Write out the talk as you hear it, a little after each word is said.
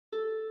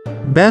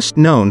Best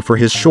known for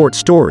his short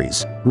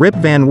stories, Rip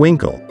Van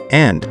Winkle,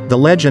 and The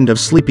Legend of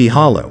Sleepy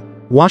Hollow,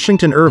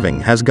 Washington Irving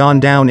has gone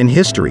down in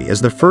history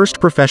as the first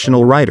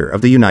professional writer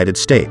of the United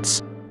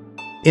States.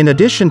 In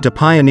addition to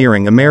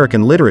pioneering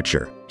American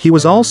literature, he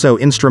was also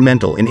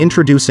instrumental in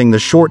introducing the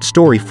short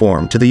story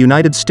form to the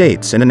United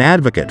States and an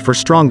advocate for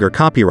stronger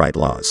copyright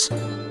laws.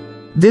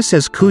 This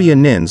is Kuya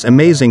Nin's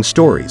Amazing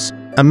Stories,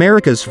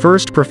 America's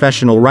first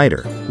professional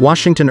writer,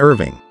 Washington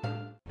Irving.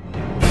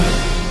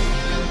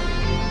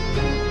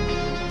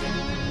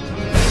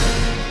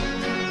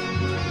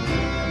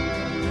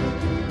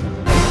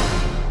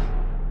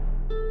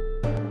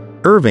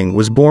 Irving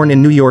was born in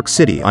New York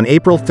City on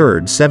April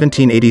 3,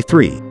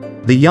 1783,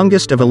 the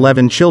youngest of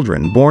 11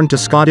 children born to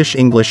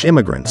Scottish-English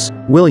immigrants,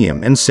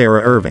 William and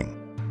Sarah Irving.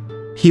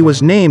 He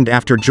was named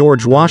after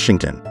George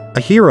Washington, a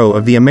hero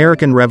of the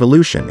American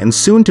Revolution and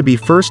soon-to-be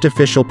first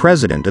official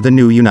president of the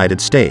new United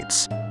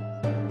States.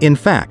 In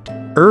fact,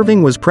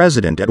 Irving was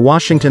president at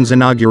Washington's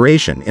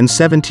inauguration in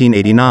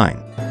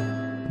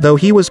 1789. Though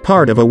he was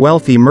part of a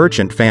wealthy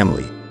merchant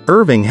family,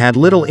 Irving had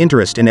little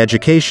interest in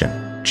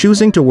education,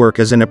 choosing to work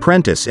as an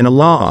apprentice in a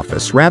law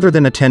office rather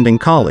than attending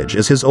college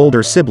as his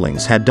older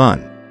siblings had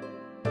done.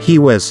 He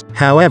was,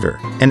 however,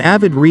 an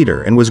avid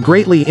reader and was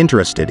greatly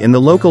interested in the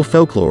local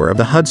folklore of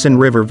the Hudson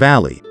River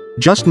Valley,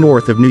 just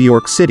north of New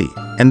York City,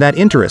 and that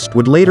interest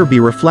would later be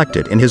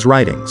reflected in his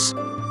writings.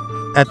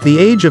 At the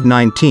age of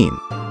 19,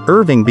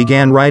 Irving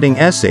began writing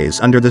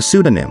essays under the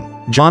pseudonym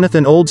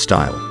Jonathan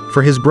Oldstyle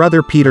for his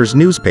brother Peter's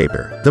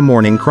newspaper, The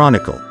Morning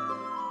Chronicle.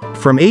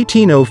 From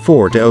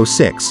 1804 to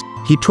 06,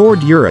 he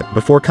toured Europe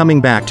before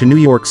coming back to New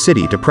York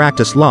City to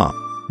practice law,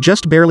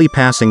 just barely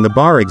passing the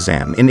bar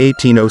exam in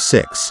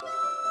 1806.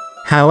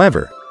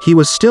 However, he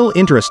was still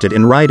interested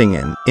in writing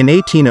and, in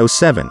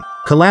 1807,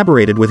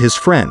 collaborated with his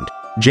friend,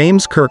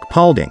 James Kirk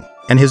Paulding,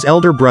 and his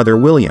elder brother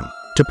William,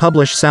 to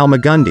publish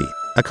Salmagundi,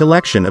 a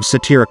collection of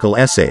satirical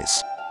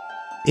essays.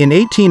 In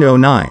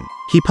 1809,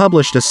 he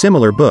published a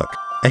similar book,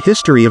 A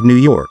History of New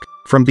York,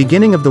 From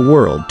Beginning of the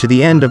World to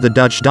the End of the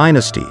Dutch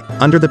Dynasty,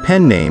 under the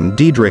pen name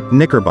Diedrich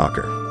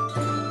Knickerbocker.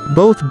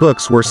 Both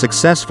books were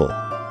successful.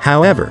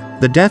 However,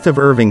 the death of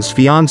Irving's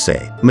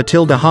fiancée,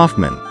 Matilda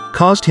Hoffman,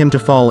 caused him to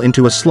fall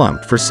into a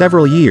slump for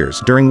several years,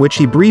 during which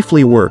he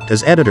briefly worked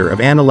as editor of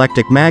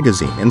Analectic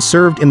magazine and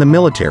served in the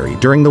military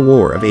during the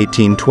War of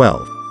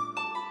 1812.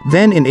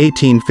 Then in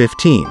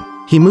 1815,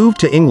 he moved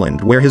to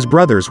England where his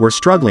brothers were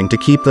struggling to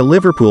keep the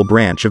Liverpool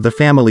branch of the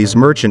family's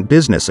merchant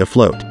business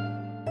afloat.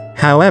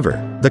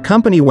 However, the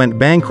company went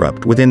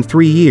bankrupt within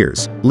 3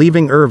 years,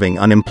 leaving Irving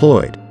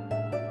unemployed.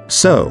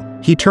 So,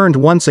 he turned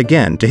once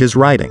again to his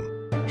writing.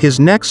 His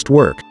next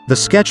work, The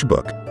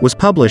Sketchbook, was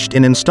published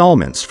in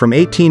installments from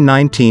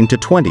 1819 to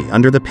 20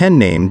 under the pen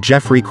name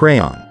Geoffrey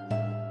Crayon.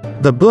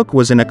 The book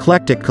was an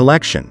eclectic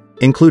collection,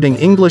 including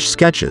English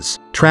sketches,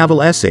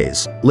 travel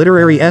essays,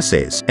 literary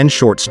essays, and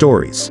short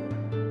stories.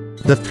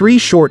 The 3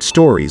 short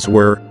stories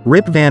were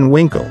Rip Van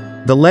Winkle,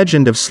 The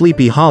Legend of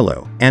Sleepy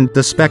Hollow, and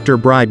The Spectre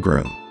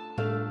Bridegroom.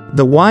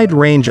 The wide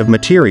range of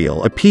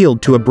material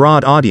appealed to a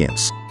broad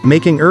audience,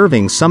 making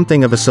Irving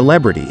something of a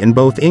celebrity in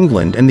both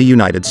England and the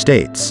United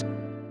States.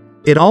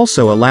 It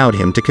also allowed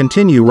him to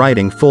continue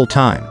writing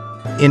full-time.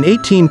 In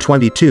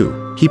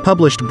 1822, he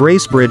published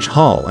Bracebridge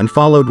Hall and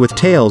followed with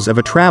Tales of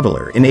a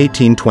Traveler in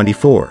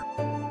 1824.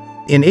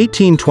 In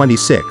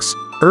 1826,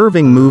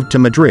 Irving moved to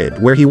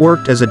Madrid where he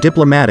worked as a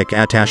diplomatic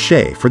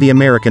attaché for the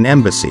American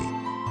Embassy.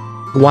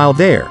 While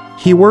there,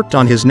 he worked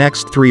on his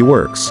next 3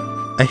 works,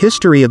 A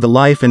History of the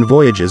Life and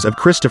Voyages of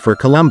Christopher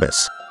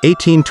Columbus,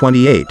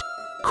 1828,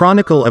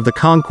 Chronicle of the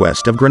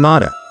Conquest of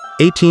Granada,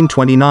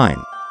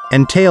 1829,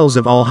 and Tales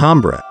of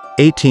Alhambra,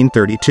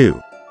 1832.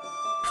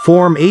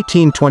 From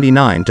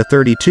 1829 to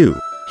 32,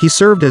 he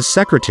served as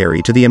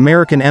secretary to the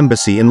American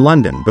Embassy in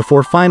London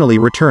before finally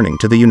returning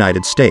to the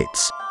United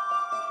States.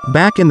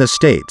 Back in the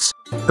States,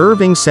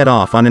 Irving set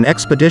off on an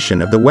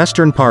expedition of the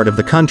western part of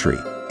the country,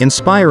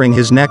 inspiring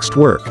his next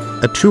work,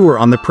 A Tour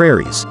on the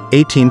Prairies,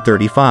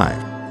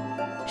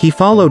 1835. He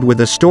followed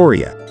with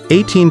Astoria,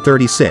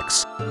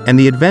 1836, and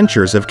The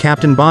Adventures of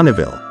Captain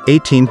Bonneville,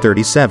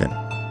 1837.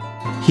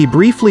 He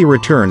briefly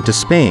returned to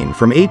Spain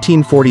from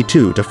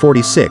 1842 to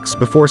 46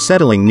 before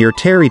settling near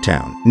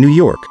Tarrytown, New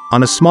York,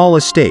 on a small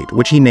estate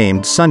which he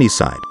named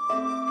Sunnyside.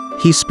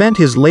 He spent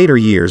his later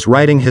years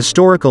writing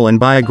historical and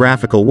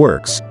biographical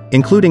works,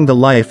 including The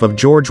Life of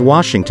George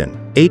Washington,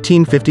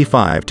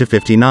 1855 to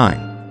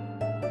 59.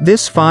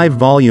 This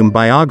 5-volume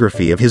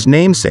biography of his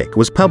namesake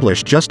was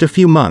published just a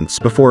few months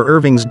before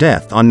Irving's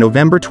death on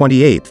November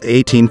 28,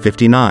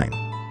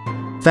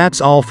 1859.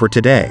 That's all for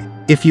today.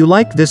 If you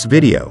liked this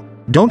video,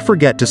 don't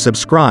forget to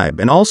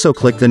subscribe and also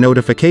click the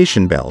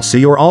notification bell so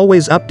you're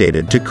always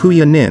updated to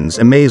Kuya Nin's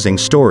Amazing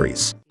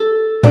Stories.